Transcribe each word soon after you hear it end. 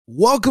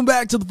Welcome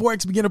back to the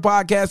Forex Beginner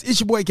Podcast. It's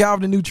your boy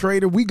Calvin, the new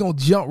trader. We're going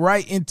to jump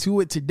right into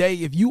it today.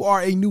 If you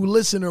are a new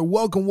listener,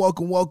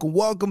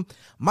 welcome.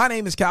 My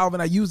name is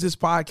Calvin. I use this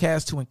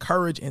podcast to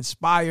encourage,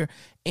 inspire,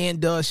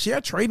 and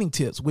share trading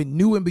tips with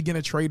new and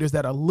beginner traders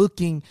that are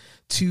looking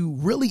to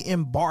really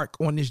embark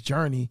on this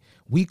journey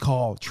we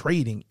call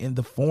trading in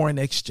the foreign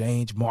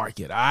exchange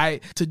market. All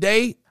right.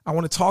 Today, I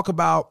want to talk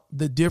about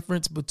the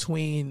difference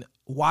between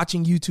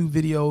watching YouTube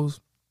videos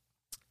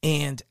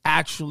and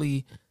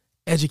actually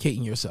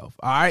educating yourself.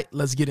 All right,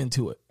 let's get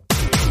into it.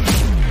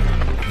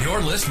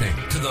 You're listening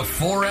to the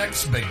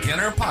Forex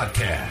Beginner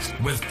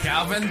Podcast with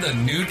Calvin, the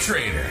new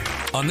trader.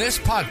 On this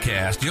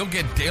podcast, you'll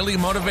get daily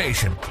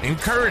motivation,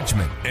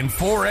 encouragement, and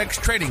Forex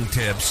trading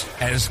tips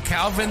as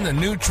Calvin, the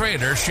new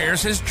trader,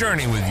 shares his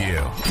journey with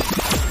you.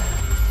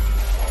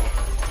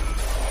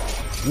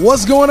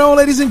 What's going on,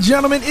 ladies and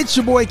gentlemen? It's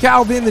your boy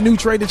Calvin, the new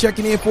trader,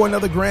 checking in for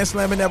another Grand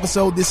Slamming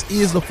episode. This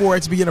is the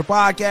Forex Beginner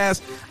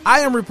Podcast. I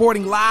am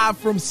reporting live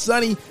from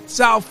sunny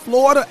South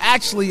Florida.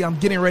 Actually, I'm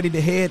getting ready to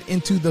head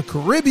into the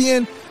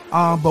Caribbean,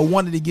 but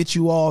wanted to get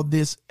you all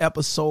this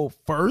episode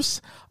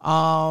first.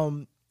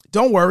 Don't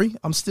worry,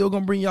 I'm still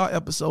going to bring y'all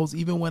episodes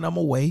even when I'm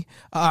away.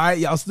 All right,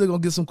 y'all still going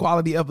to get some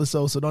quality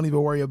episodes, so don't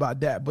even worry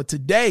about that. But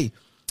today,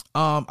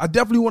 I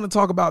definitely want to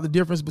talk about the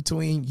difference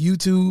between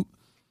YouTube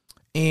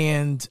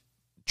and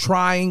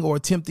trying or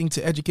attempting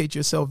to educate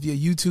yourself via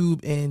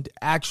YouTube and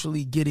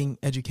actually getting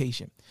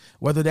education,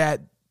 whether that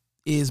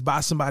is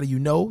by somebody you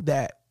know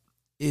that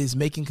is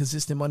making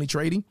consistent money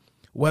trading,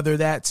 whether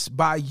that's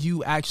by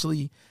you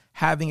actually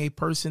having a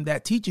person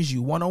that teaches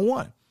you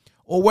one-on-one,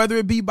 or whether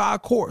it be by a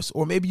course,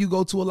 or maybe you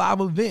go to a live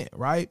event,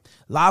 right?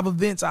 Live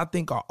events, I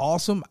think, are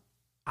awesome.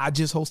 I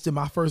just hosted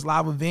my first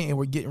live event and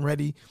we're getting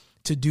ready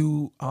to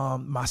do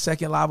my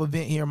second live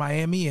event here in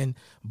Miami, and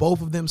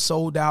both of them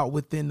sold out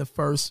within the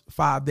first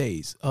 5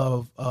 days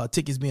of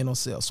tickets being on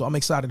sale. So I'm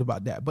excited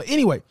about that. But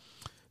anyway,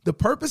 the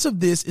purpose of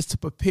this is to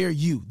prepare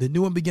you, the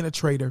new and beginner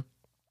trader,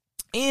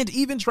 and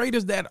even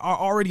traders that are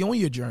already on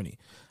your journey.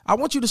 I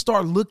want you to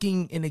start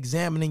looking and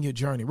examining your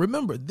journey.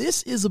 Remember,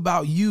 this is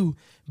about you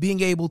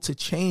being able to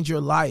change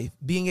your life,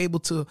 being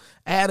able to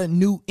add a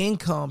new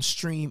income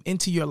stream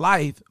into your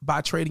life by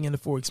trading in the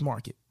Forex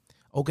market.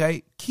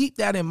 Okay, keep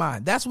that in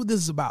mind. That's what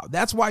this is about.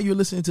 That's why you're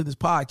listening to this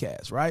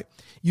podcast, right?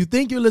 You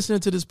think you're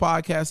listening to this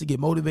podcast to get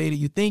motivated.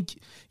 You think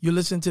you're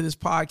listening to this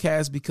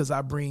podcast because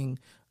I bring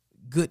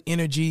good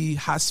energy,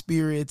 high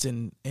spirits,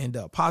 and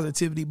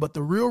positivity. But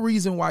the real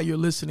reason why you're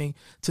listening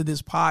to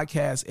this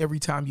podcast every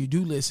time you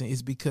do listen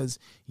is because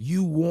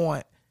you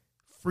want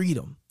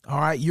freedom. All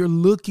right, you're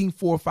looking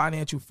for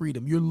financial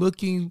freedom. You're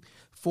looking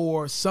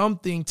for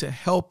something to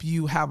help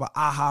you have an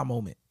aha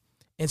moment,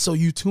 and so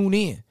you tune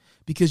in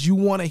because you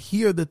want to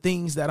hear the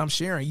things that I'm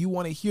sharing. You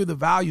want to hear the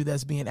value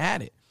that's being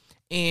added.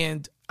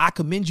 And I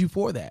commend you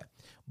for that.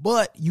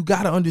 But you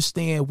got to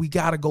understand, we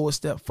got to go a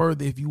step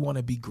further if you want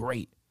to be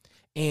great.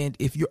 And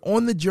if you're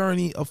on the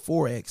journey of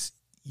Forex,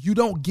 you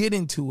don't get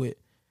into it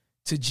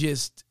to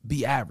just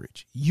be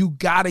average. You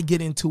got to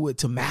get into it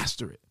to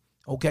master it.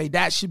 Okay,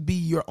 that should be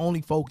your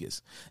only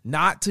focus.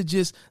 Not to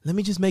just, let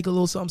me just make a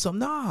little something.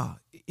 Nah,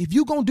 if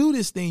you're going to do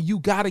this thing, you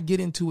got to get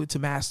into it to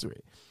master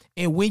it.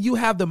 And when you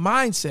have the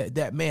mindset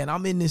that, man,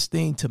 I'm in this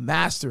thing to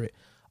master it,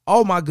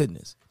 oh my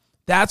goodness,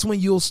 that's when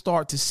you'll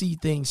start to see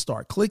things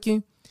start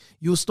clicking.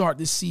 You'll start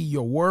to see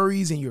your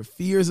worries and your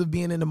fears of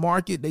being in the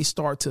market, they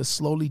start to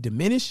slowly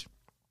diminish.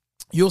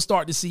 You'll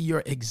start to see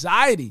your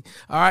anxiety,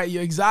 all right,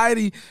 your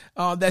anxiety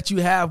that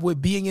you have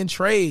with being in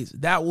trades,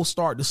 that will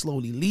start to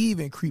slowly leave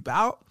and creep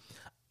out.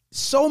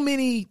 So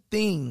many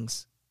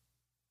things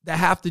that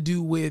have to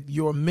do with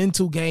your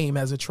mental game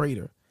as a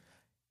trader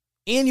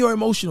and your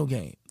emotional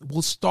game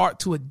will start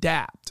to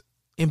adapt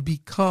and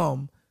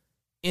become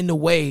in the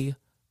way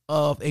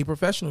of a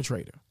professional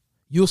trader.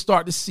 You'll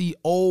start to see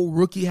old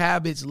rookie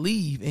habits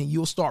leave, and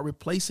you'll start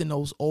replacing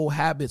those old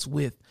habits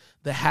with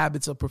the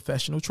habits of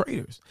professional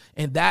traders.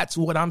 And that's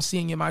what I'm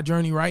seeing in my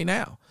journey right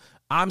now.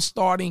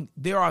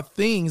 There are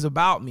things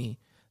about me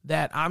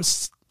that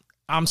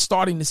I'm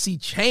starting to see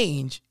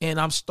change, and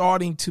I'm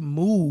starting to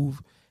move,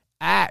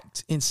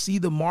 act, and see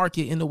the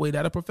market in the way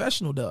that a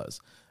professional does.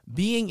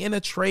 Being in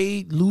a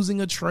trade, losing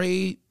a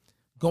trade,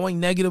 going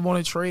negative on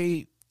a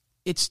trade,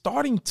 it's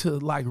starting to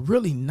like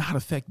really not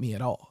affect me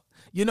at all.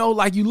 You know,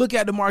 like you look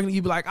at the market and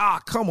you be like,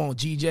 come on,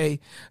 GJ.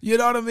 You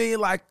know what I mean?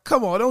 Like,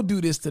 come on, don't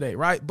do this today,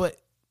 right? But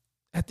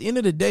at the end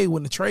of the day,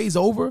 when the trade's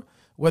over,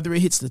 whether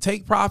it hits the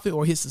take profit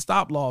or hits the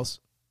stop loss,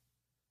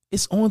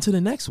 it's on to the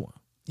next one.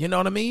 You know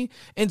what I mean?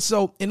 And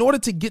so in order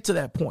to get to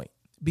that point,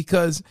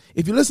 because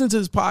if you listen to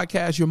this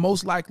podcast, you're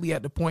most likely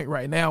at the point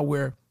right now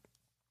where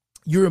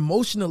you're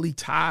emotionally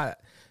tied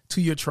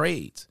to your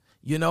trades.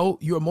 You know,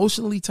 you're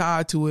emotionally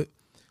tied to it.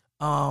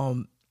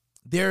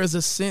 There is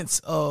a sense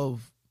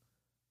of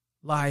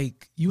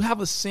like, you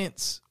have a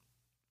sense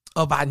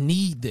of, I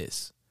need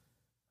this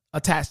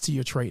attached to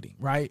your trading,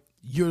 right?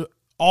 You're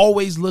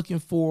always looking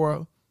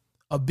for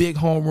a big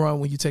home run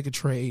when you take a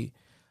trade.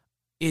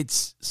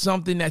 It's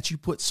something that you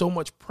put so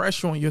much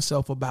pressure on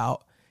yourself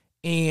about.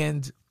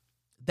 And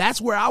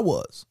That's where I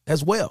was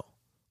as well.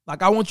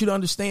 Like, I want you to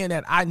understand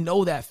that I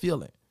know that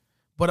feeling,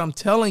 but I'm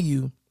telling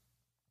you,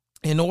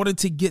 in order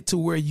to get to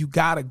where you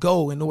got to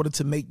go, in order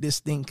to make this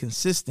thing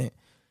consistent,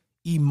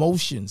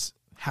 emotions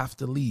have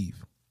to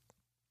leave.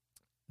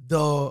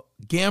 The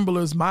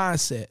gambler's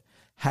mindset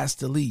has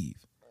to leave.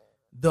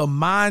 The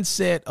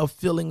mindset of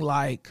feeling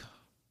like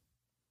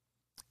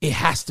it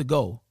has to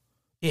go.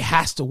 It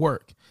has to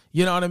work.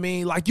 You know what I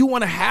mean? Like, you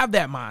want to have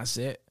that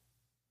mindset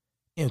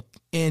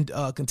and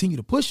continue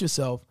to push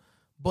yourself,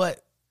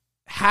 but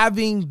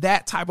having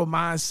that type of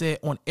mindset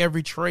on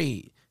every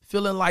trade,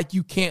 feeling like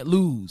you can't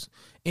lose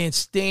and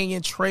staying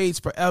in trades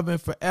forever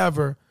and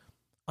forever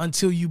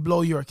until you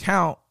blow your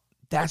account,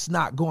 that's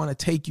not going to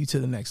take you to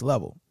the next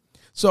level.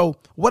 So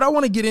what I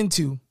want to get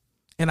into,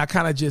 and I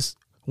kind of just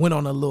went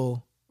on a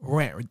little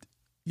rant,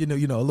 a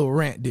little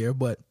rant there,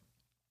 but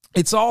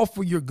it's all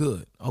for your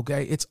good,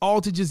 okay? It's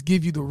all to just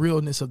give you the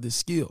realness of this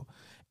skill.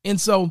 And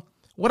so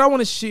what I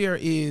want to share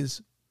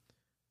is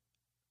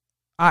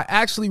I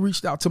actually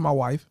reached out to my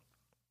wife,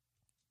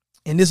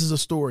 and this is a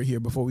story here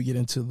before we get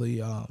into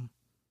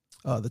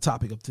the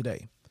topic of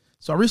today.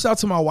 So I reached out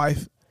to my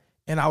wife,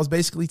 and I was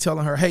basically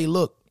telling her, hey,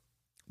 look,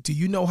 do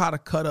you know how to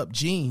cut up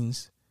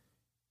jeans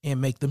and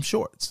make them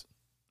shorts?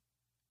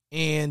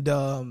 And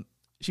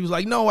she was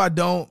like, no, I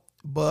don't,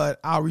 but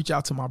I'll reach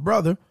out to my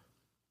brother,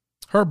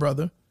 her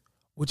brother,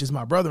 which is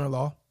my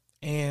brother-in-law,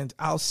 and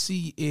I'll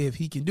see if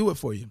he can do it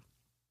for you.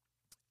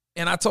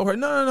 And I told her,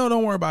 no,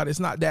 don't worry about it. It's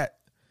not that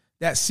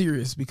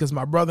serious, because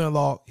my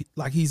brother-in-law,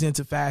 like, he's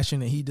into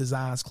fashion and he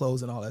designs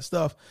clothes and all that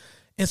stuff.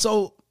 And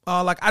so,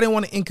 I didn't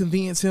want to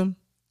inconvenience him.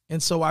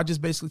 And so I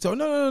just basically told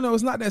her, no,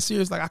 it's not that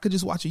serious. Like, I could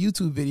just watch a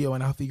YouTube video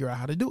and I'll figure out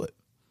how to do it.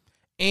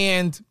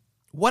 And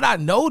what I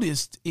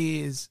noticed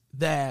is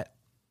that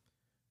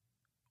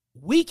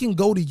we can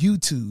go to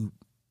YouTube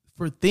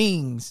for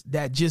things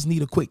that just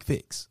need a quick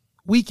fix.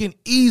 We can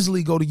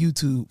easily go to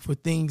YouTube for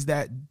things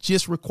that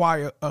just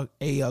require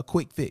a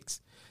quick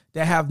fix,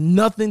 that have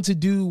nothing to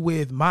do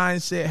with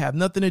mindset, have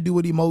nothing to do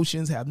with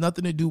emotions, have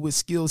nothing to do with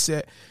skill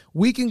set.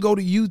 We can go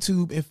to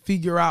YouTube and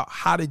figure out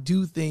how to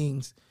do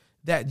things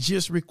that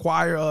just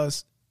require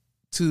us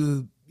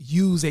to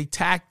use a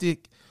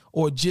tactic,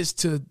 or just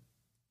to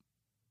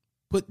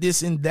put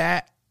this in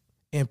that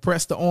and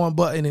press the on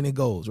button and it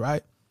goes,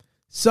 right?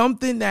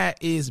 Something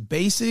that is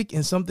basic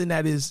and something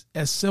that is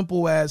as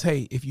simple as,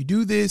 hey, if you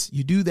do this,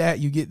 you do that,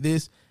 you get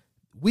this.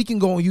 We can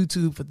go on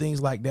YouTube for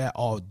things like that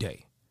all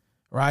day,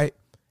 right?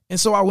 And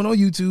so I went on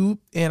YouTube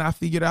and I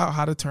figured out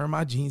how to turn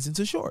my jeans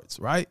into shorts,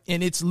 right?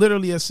 And it's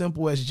literally as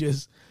simple as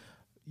just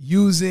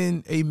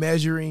using a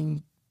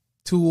measuring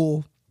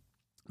tool,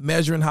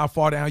 measuring how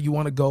far down you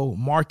want to go,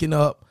 marking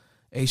up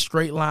a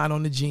straight line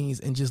on the jeans,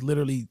 and just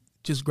literally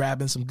just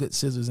grabbing some good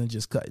scissors and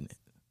just cutting it.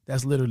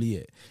 That's literally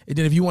it. And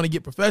then if you want to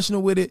get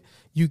professional with it,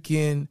 you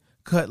can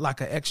cut like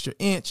an extra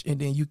inch, and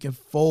then you can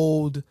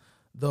fold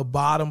the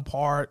bottom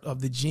part of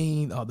the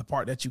jean, the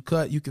part that you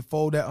cut, you can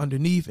fold that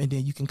underneath, and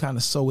then you can kind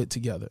of sew it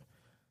together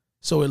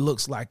so it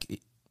looks like it,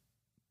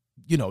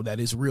 that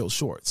it's real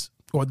shorts,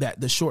 or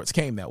that the shorts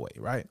came that way,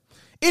 right?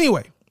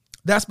 Anyway,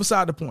 that's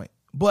beside the point.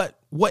 But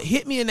what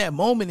hit me in that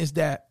moment is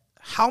that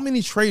how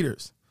many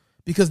traders,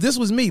 because this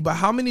was me, but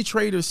how many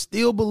traders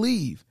still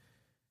believe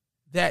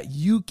that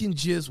you can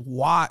just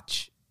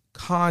watch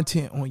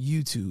content on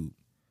YouTube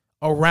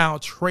around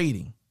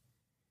trading,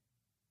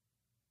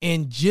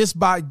 and just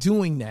by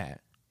doing that,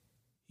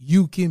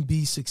 you can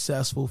be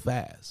successful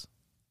fast?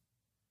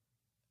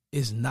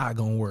 It's not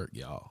going to work,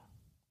 y'all.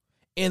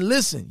 And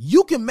listen,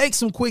 you can make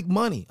some quick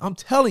money. I'm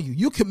telling you,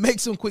 you can make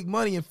some quick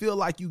money and feel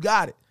like you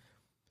got it.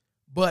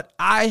 But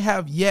I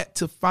have yet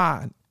to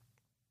find,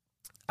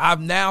 I've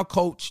now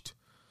coached,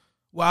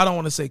 well, I don't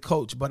want to say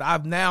coach, but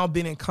I've now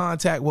been in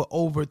contact with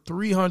over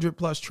 300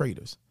 plus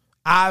traders.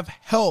 I've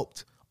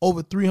helped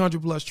over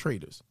 300 plus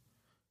traders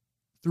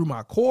through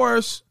my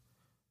course,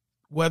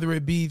 whether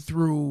it be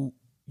through,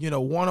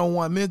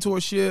 one-on-one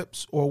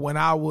mentorships, or when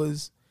I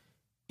was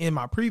in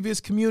my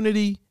previous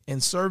community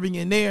and serving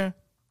in there.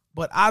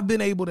 But I've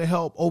been able to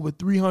help over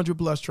 300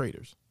 plus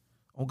traders.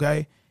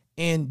 Okay.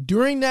 And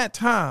during that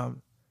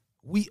time,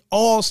 we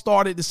all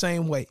started the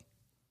same way.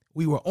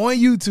 We were on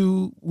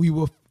YouTube. We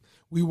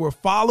were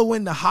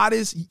following the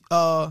hottest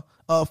Forex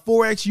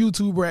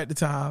YouTuber at the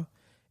time,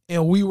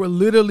 and we were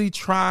literally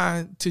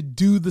trying to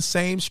do the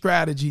same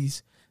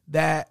strategies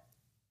that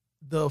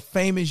the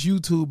famous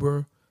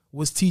YouTuber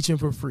was teaching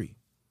for free.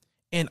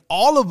 And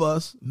all of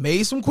us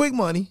made some quick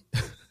money,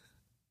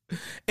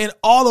 and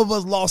all of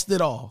us lost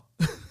it all.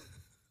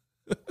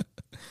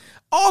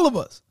 All of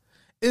us.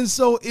 And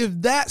so if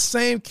that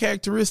same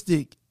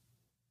characteristic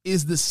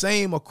is the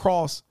same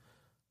across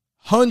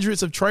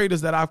hundreds of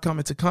traders that I've come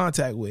into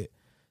contact with,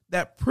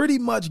 that pretty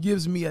much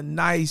gives me a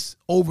nice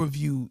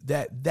overview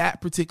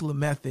that particular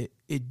method,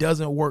 it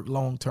doesn't work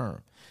long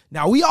term.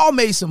 Now, we all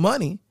made some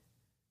money,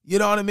 you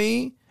know what I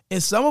mean?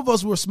 And some of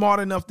us were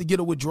smart enough to get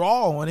a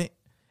withdrawal on it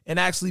and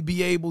actually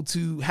be able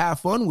to have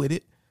fun with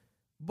it.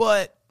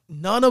 But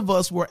none of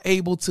us were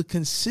able to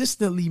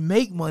consistently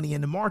make money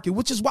in the market,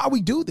 which is why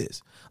we do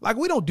this. Like,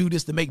 we don't do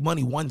this to make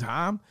money one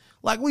time.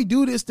 Like, we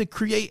do this to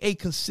create a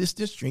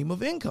consistent stream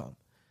of income.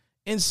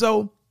 And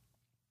so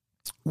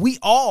we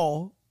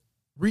all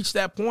reach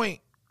that point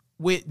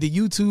with the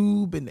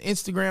YouTube and the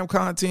Instagram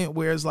content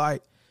where it's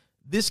like,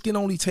 this can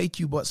only take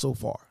you but so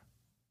far,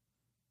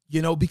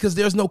 because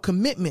there's no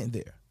commitment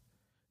there.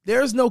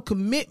 There's no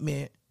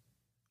commitment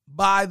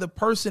by the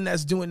person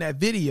that's doing that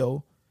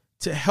video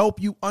to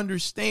help you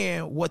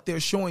understand what they're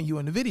showing you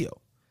in the video.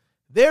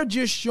 They're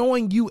just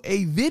showing you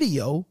a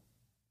video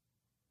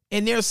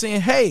and they're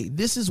saying, hey,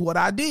 this is what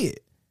I did.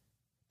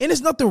 And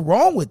there's nothing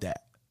wrong with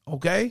that,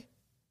 okay?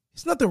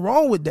 There's nothing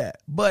wrong with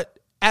that. But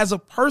as a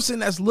person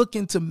that's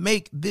looking to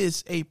make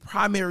this a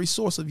primary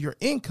source of your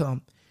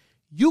income,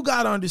 you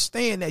got to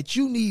understand that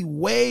you need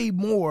way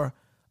more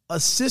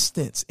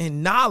assistance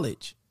and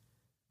knowledge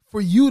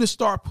for you to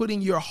start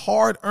putting your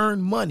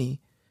hard-earned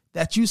money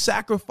that you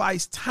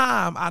sacrifice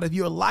time out of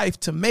your life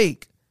to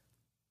make.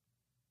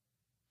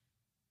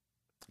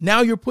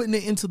 Now you're putting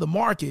it into the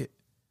market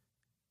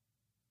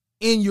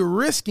and you're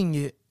risking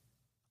it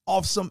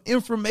off some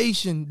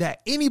information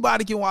that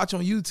anybody can watch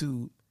on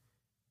YouTube.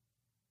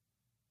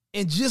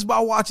 And just by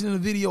watching the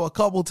video a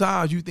couple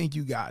times, you think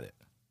you got it.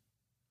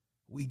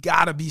 We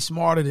got to be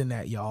smarter than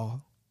that,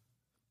 y'all.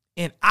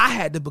 And I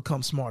had to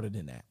become smarter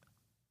than that.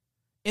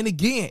 And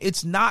again,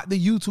 it's not the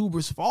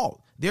YouTuber's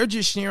fault. They're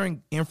just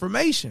sharing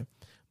information.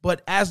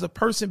 But as a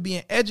person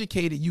being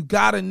educated, you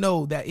got to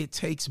know that it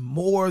takes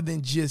more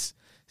than just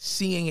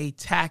seeing a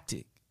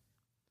tactic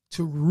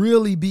to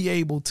really be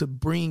able to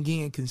bring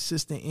in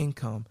consistent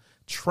income,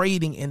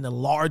 trading in the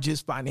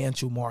largest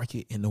financial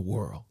market in the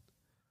world.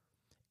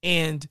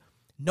 And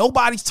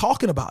nobody's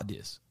talking about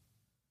this.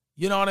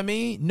 You know what I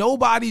mean?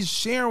 Nobody's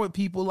sharing with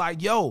people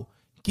like, yo,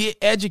 get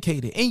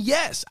educated. And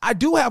yes, I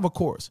do have a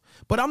course,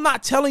 but I'm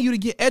not telling you to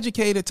get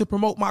educated to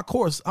promote my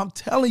course. I'm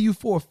telling you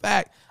for a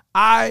fact,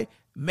 I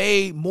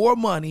made more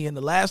money in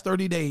the last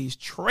 30 days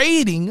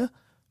trading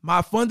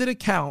my funded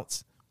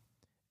accounts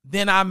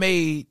than I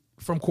made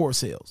from course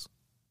sales.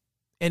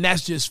 And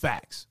that's just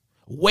facts.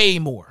 Way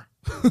more.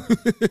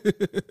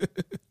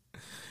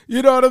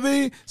 You know what I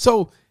mean?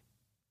 So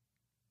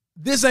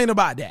this ain't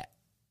about that.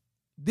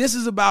 This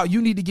is about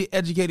you need to get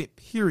educated,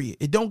 period.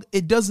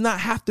 It does not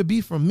have to be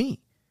from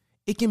me.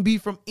 It can be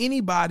from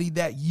anybody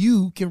that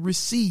you can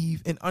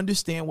receive and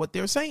understand what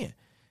they're saying.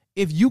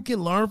 If you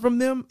can learn from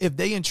them, if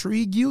they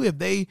intrigue you, if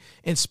they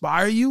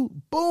inspire you,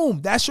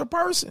 boom, that's your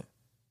person.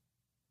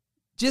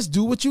 Just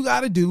do what you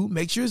got to do.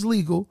 Make sure it's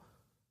legal.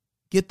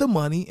 Get the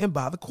money and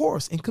buy the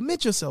course and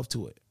commit yourself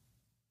to it.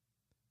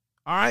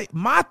 All right.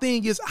 My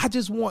thing is I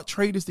just want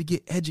traders to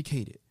get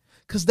educated.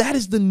 Because that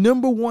is the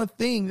number one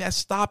thing that's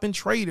stopping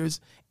traders.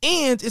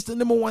 And it's the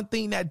number one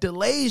thing that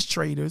delays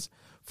traders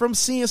from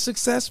seeing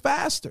success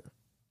faster.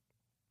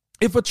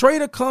 If a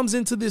trader comes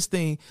into this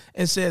thing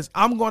and says,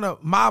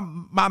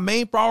 my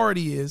main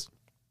priority is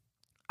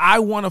I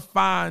want to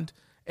find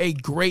a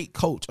great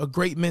coach, a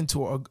great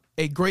mentor,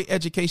 a great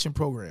education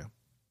program.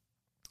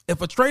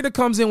 If a trader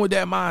comes in with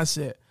that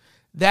mindset,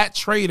 that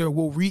trader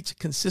will reach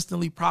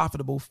consistently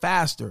profitable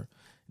faster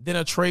than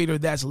a trader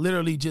that's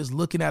literally just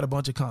looking at a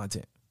bunch of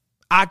content.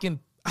 I can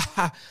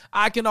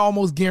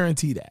almost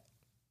guarantee that.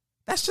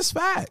 That's just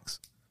facts.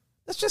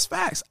 That's just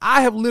facts.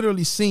 I have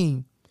literally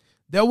seen,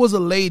 there was a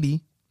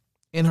lady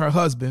and her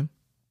husband.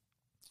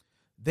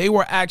 They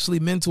were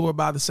actually mentored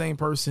by the same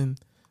person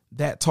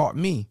that taught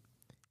me.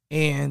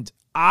 And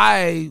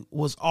I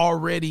was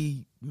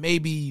already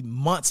maybe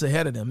months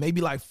ahead of them,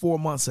 maybe like 4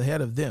 months ahead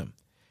of them.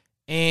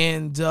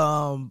 And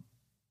I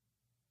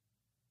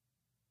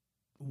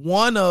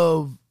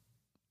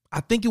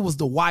think it was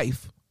the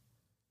wife,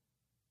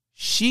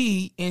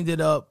 she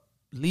ended up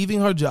leaving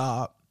her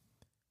job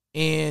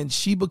and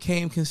she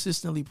became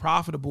consistently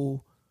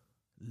profitable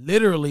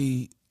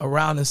literally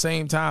around the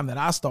same time that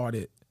I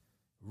started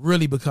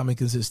really becoming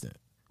consistent,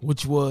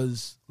 which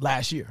was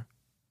last year.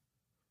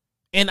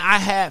 And I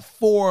had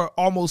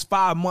almost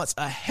 5 months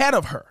ahead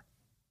of her.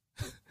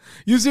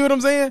 You see what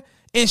I'm saying?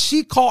 And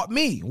she caught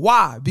me.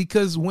 Why?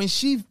 Because when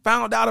she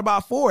found out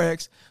about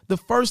Forex, the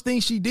first thing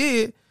she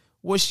did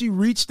was she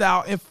reached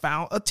out and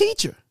found a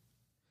teacher.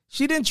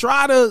 She didn't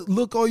try to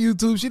look on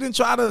YouTube. She didn't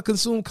try to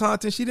consume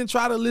content. She didn't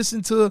try to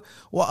listen to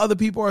what other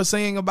people are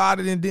saying about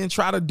it and then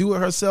try to do it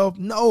herself.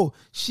 No,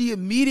 she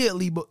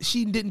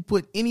didn't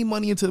put any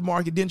money into the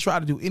market, didn't try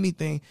to do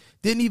anything,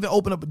 didn't even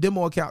open up a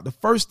demo account. The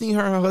first thing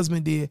her and her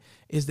husband did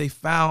is they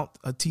found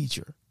a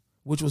teacher,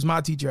 which was my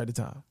teacher at the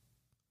time.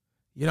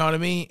 You know what I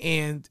mean?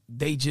 And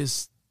they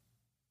just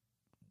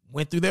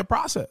went through their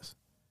process.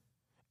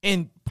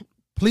 And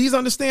please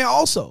understand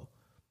also,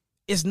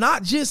 it's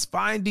not just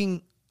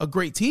finding a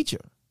great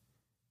teacher.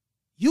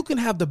 You can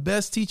have the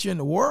best teacher in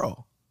the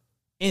world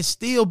and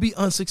still be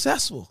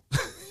unsuccessful.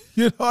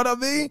 You know what I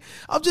mean?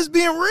 I'm just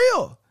being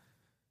real.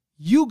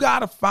 You got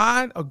to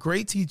find a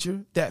great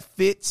teacher that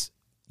fits.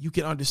 You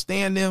can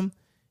understand them.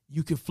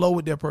 You can flow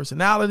with their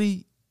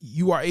personality.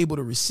 You are able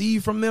to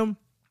receive from them.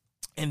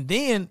 And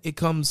then it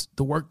comes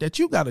the work that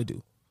you got to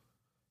do.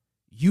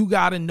 You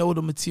got to know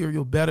the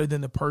material better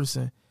than the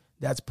person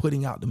that's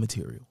putting out the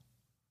material.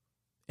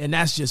 And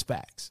that's just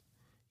facts.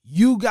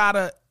 You got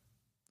to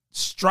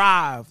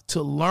strive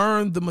to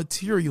learn the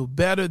material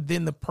better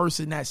than the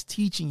person that's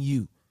teaching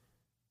you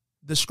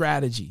the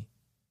strategy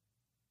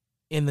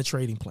in the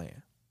trading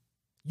plan.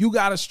 You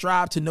got to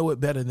strive to know it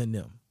better than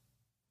them.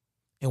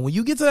 And when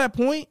you get to that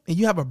point and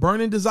you have a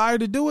burning desire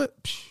to do it,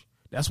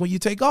 that's when you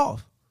take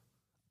off.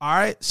 All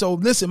right. So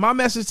listen, my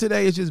message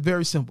today is just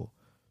very simple.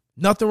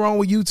 Nothing wrong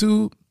with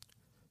YouTube.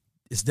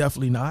 It's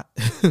definitely not.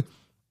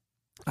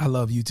 I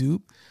love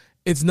YouTube.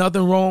 It's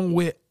nothing wrong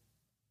with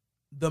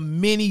the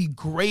many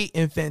great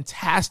and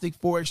fantastic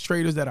Forex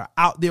traders that are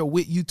out there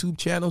with YouTube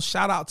channels.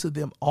 Shout out to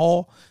them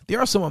all. There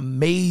are some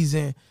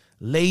amazing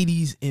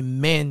ladies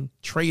and men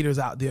traders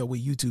out there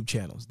with YouTube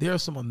channels. There are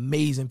some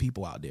amazing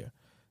people out there.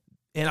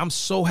 And I'm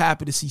so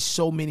happy to see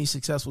so many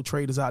successful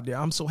traders out there.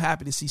 I'm so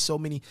happy to see so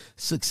many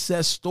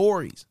success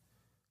stories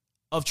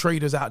of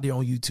traders out there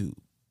on YouTube.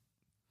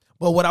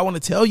 But what I want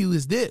to tell you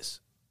is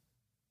this.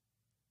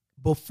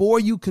 Before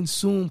you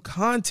consume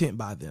content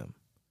by them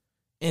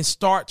and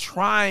start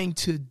trying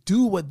to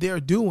do what they're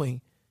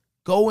doing,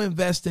 go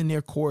invest in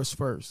their course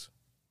first.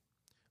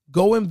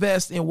 Go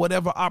invest in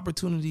whatever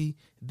opportunity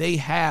they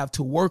have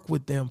to work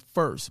with them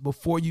first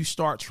before you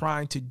start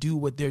trying to do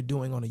what they're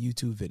doing on a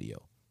YouTube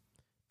video.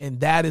 And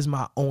that is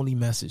my only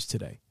message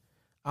today.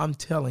 I'm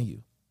telling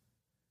you,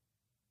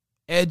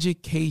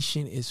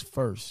 education is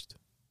first.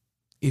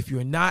 If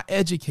you're not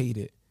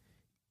educated,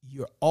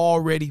 you're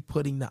already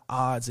putting the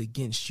odds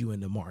against you in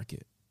the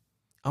market.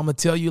 I'm going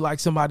to tell you like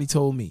somebody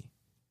told me.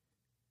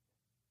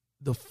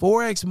 The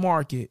Forex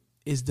market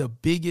is the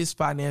biggest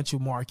financial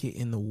market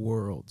in the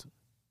world.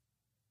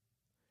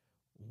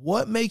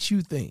 What makes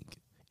you think?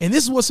 And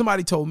this is what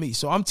somebody told me.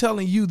 So I'm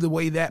telling you the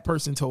way that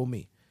person told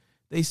me.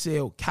 They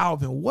said,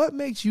 Calvin, what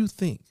makes you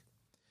think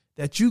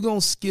that you're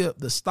going to skip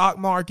the stock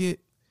market,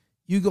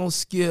 you're going to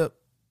skip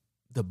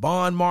the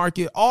bond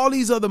market, all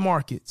these other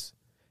markets,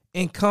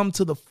 and come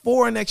to the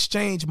foreign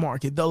exchange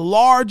market, the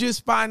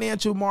largest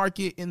financial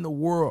market in the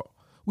world?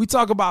 We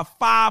talk about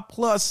 5+,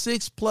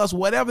 6+,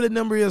 whatever the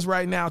number is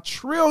right now, $1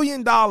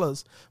 trillion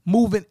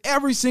moving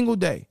every single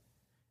day,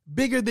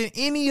 bigger than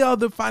any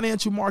other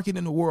financial market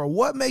in the world.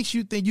 What makes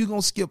you think you're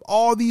going to skip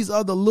all these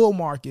other little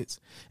markets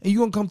and you're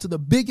going to come to the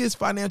biggest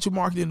financial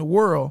market in the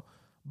world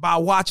by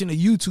watching a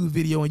YouTube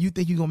video and you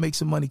think you're going to make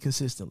some money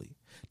consistently?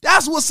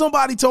 That's what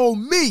somebody told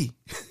me.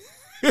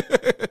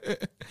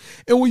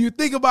 And when you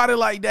think about it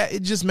like that,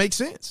 it just makes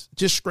sense.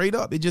 Just straight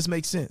up, it just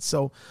makes sense.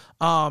 So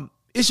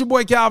it's your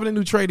boy Calvin, the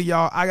New Trader,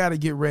 y'all. I got to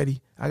get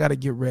ready. I got to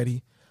get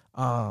ready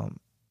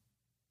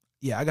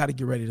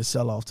to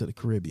sell off to the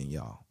Caribbean,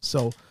 y'all.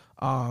 So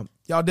y'all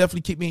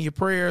definitely keep me in your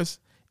prayers.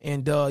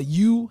 And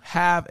you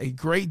have a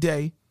great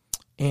day.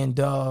 And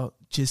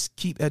just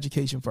keep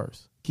education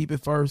first. Keep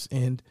it first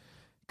and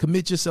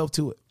commit yourself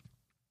to it.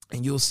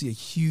 And you'll see a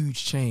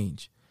huge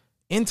change.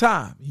 In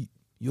time,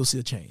 you'll see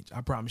a change.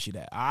 I promise you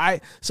that. All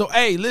right. So,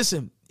 hey,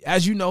 listen,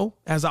 as you know,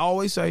 as I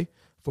always say,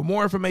 for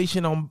more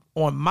information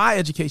on my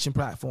education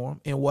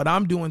platform and what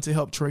I'm doing to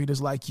help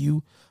traders like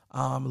you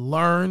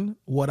learn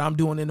what I'm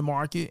doing in the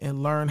market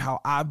and learn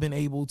how I've been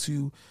able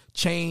to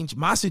change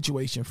my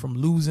situation from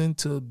losing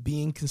to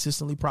being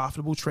consistently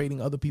profitable, trading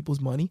other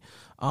people's money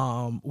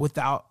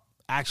without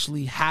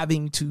actually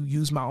having to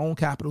use my own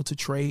capital to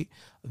trade,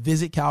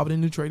 visit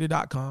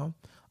calvinthenewtrader.com.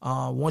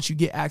 Once you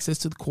get access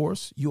to the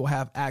course, you'll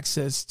have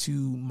access to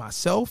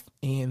myself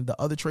and the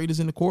other traders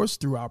in the course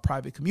through our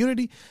private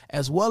community,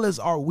 as well as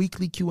our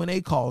weekly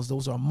Q&A calls.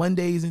 Those are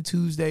Mondays and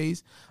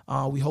Tuesdays.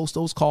 We host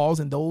those calls,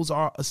 and those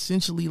are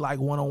essentially like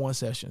one-on-one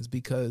sessions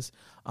because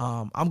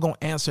I'm going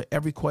to answer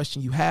every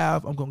question you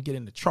have. I'm going to get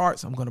in the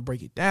charts. I'm going to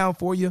break it down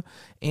for you,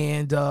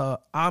 and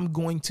I'm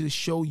going to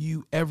show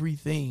you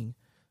everything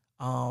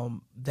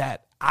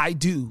that I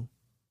do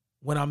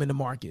when I'm in the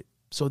market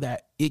so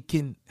that it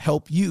can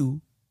help you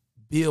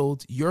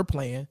build your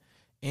plan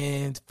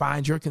and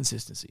find your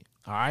consistency.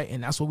 All right.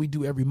 And that's what we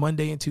do every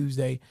Monday and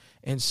Tuesday.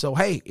 And so,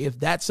 hey, if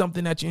that's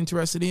something that you're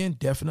interested in,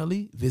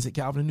 definitely visit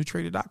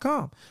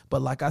calvinthenewtrader.com.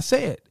 But like I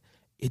said,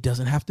 it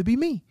doesn't have to be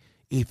me.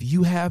 If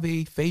you have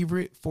a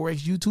favorite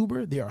Forex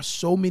YouTuber, there are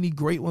so many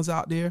great ones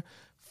out there.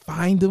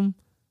 Find them,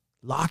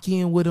 lock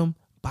in with them,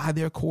 buy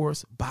their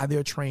course, buy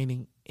their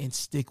training, and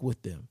stick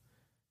with them.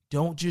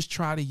 Don't just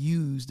try to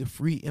use the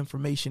free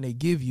information they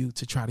give you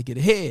to try to get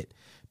ahead,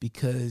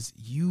 because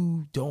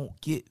you don't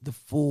get the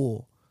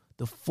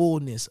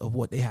fullness of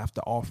what they have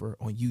to offer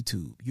on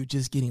YouTube. You're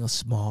just getting a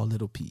small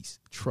little piece.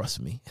 Trust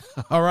me.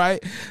 All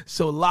right.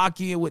 So lock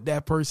in with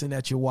that person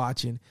that you're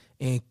watching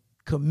and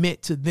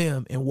commit to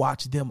them and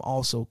watch them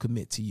also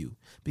commit to you,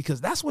 because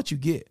that's what you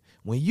get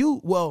when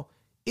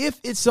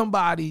if it's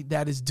somebody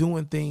that is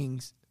doing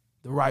things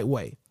the right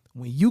way,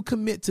 when you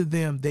commit to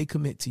them, they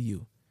commit to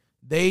you.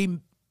 They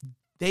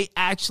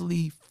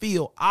actually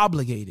feel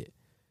obligated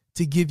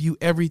to give you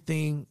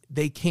everything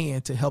they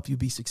can to help you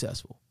be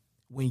successful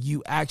when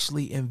you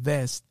actually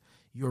invest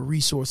your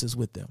resources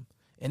with them.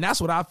 And that's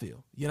what I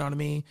feel. You know what I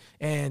mean?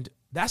 And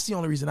that's the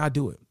only reason I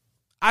do it.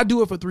 I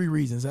do it for 3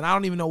 reasons, and I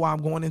don't even know why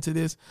I'm going into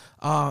this,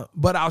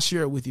 but I'll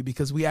share it with you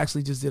because we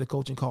actually just did a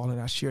coaching call and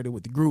I shared it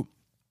with the group.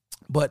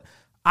 But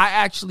I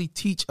actually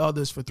teach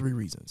others for 3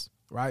 reasons,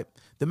 right?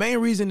 The main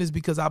reason is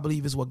because I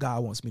believe it's what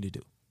God wants me to do,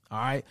 all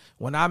right?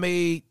 When I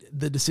made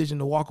the decision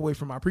to walk away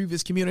from my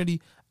previous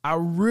community, I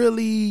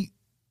really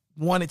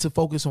wanted to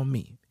focus on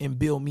me and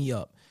build me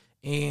up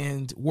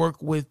and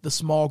work with the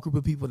small group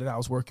of people that I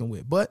was working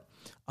with. But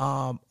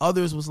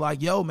others was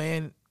like, yo,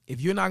 man, if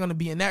you're not going to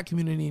be in that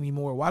community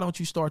anymore, why don't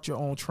you start your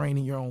own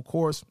training, your own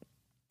course?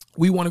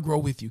 We want to grow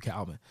with you,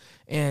 Calvin.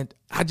 And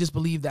I just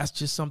believe that's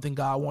just something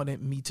God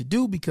wanted me to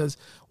do, because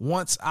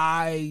once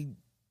I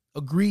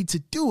agreed to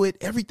do it,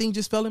 everything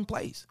just fell in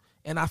place.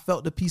 And I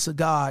felt the peace of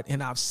God,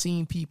 and I've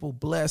seen people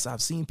bless.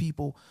 I've seen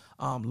people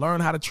learn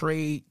how to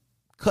trade,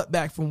 cut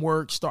back from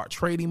work, start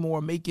trading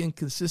more, making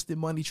consistent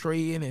money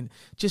trading, and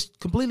just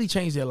completely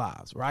change their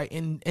lives, right?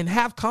 And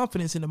have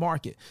confidence in the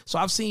market. So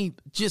I've seen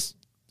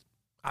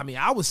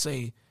I would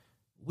say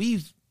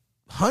we've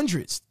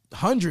hundreds,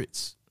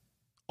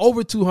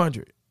 over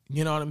 200,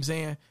 you know what I'm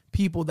saying?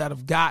 People that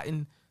have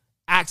gotten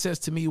access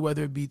to me,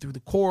 whether it be through the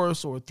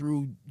course or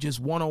through just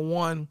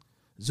one-on-one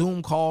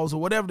Zoom calls or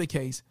whatever the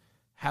case,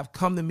 have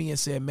come to me and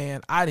said,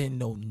 man, I didn't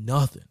know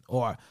nothing,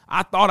 or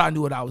I thought I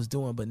knew what I was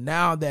doing, but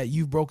now that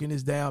you've broken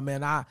this down,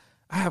 man, I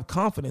have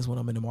confidence when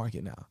I'm in the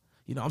market now.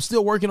 You know, I'm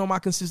still working on my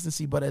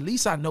consistency, but at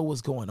least I know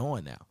what's going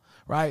on now,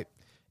 right?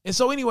 And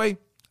so anyway,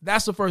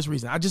 that's the first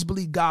reason. I just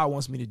believe God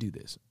wants me to do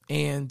this.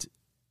 And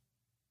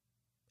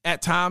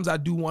at times I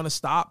do want to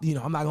stop. You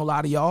know, I'm not going to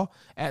lie to y'all.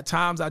 At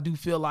times I do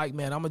feel like,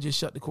 man, I'm going to just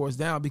shut the course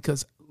down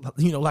because,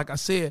 you know, like I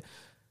said,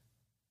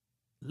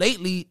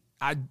 lately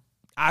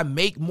I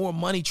make more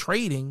money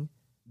trading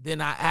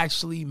than I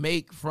actually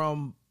make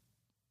from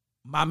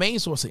my main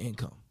source of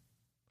income.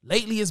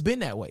 Lately it's been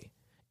that way.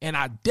 And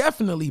I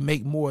definitely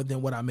make more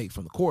than what I make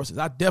from the courses.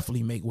 I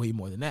definitely make way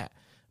more than that.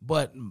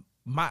 But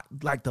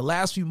the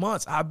last few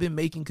months, I've been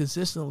making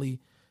consistently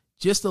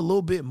just a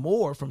little bit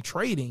more from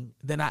trading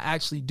than I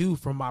actually do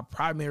from my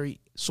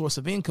primary source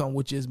of income,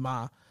 which is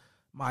my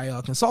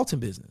consulting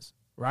business,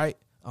 right?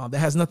 That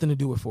has nothing to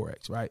do with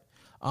Forex, right?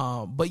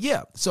 But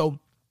yeah, so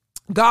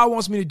God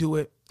wants me to do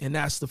it, and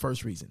that's the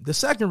first reason. The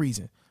second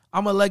reason,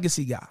 I'm a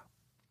legacy guy.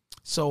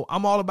 So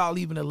I'm all about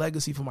leaving a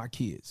legacy for my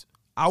kids.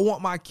 I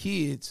want my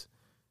kids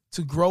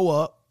to grow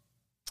up,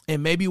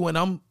 and maybe when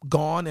I'm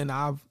gone and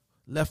I've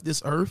left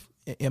this earth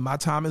and my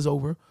time is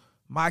over,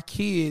 my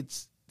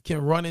kids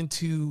can run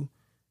into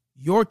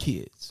your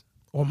kids,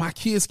 or my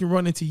kids can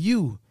run into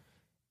you,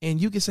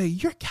 and you can say,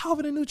 you're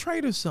Calvin the New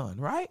Trader's son,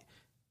 right?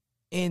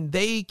 And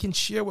they can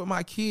share with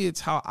my kids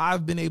how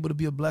I've been able to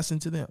be a blessing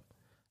to them.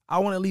 I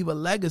want to leave a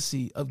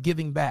legacy of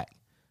giving back.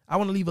 I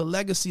want to leave a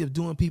legacy of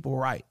doing people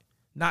right,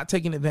 not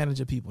taking advantage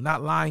of people,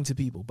 not lying to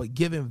people, but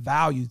giving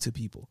value to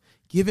people,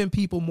 giving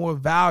people more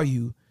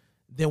value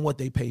than what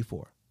they pay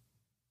for.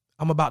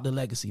 I'm about the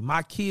legacy.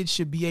 My kids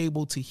should be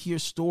able to hear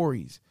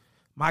stories.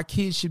 My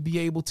kids should be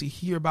able to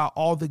hear about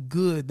all the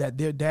good that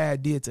their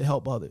dad did to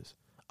help others.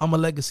 I'm a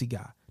legacy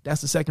guy.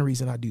 That's the second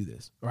reason I do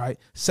this, right?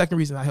 Second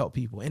reason I help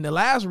people. And the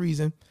last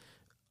reason,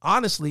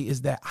 honestly,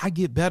 is that I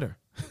get better.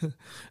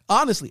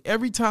 Honestly,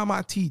 every time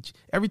I teach,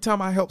 every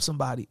time I help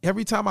somebody,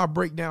 every time I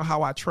break down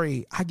how I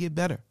trade, I get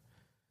better.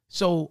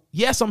 So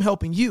yes, I'm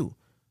helping you,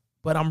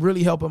 but I'm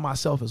really helping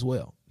myself as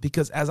well.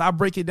 Because as I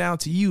break it down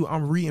to you,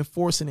 I'm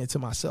reinforcing it to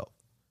myself.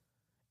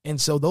 And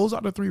so those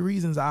are the 3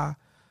 reasons I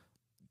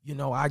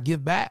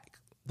give back.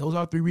 Those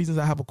are 3 reasons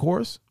I have a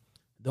course.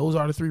 Those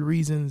are the 3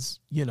 reasons,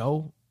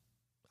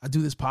 I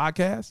do this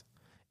podcast.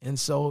 And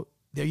so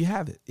there you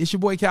have it. It's your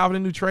boy Calvin the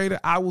New Trader.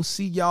 I will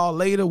see y'all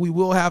later. We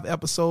will have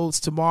episodes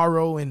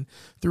tomorrow and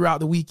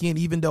throughout the weekend,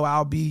 even though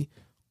I'll be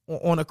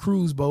on a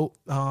cruise boat.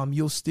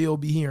 You'll still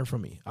be hearing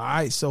from me. All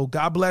right. So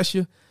God bless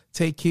you.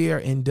 Take care.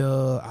 And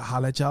I'll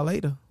holler at y'all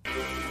later.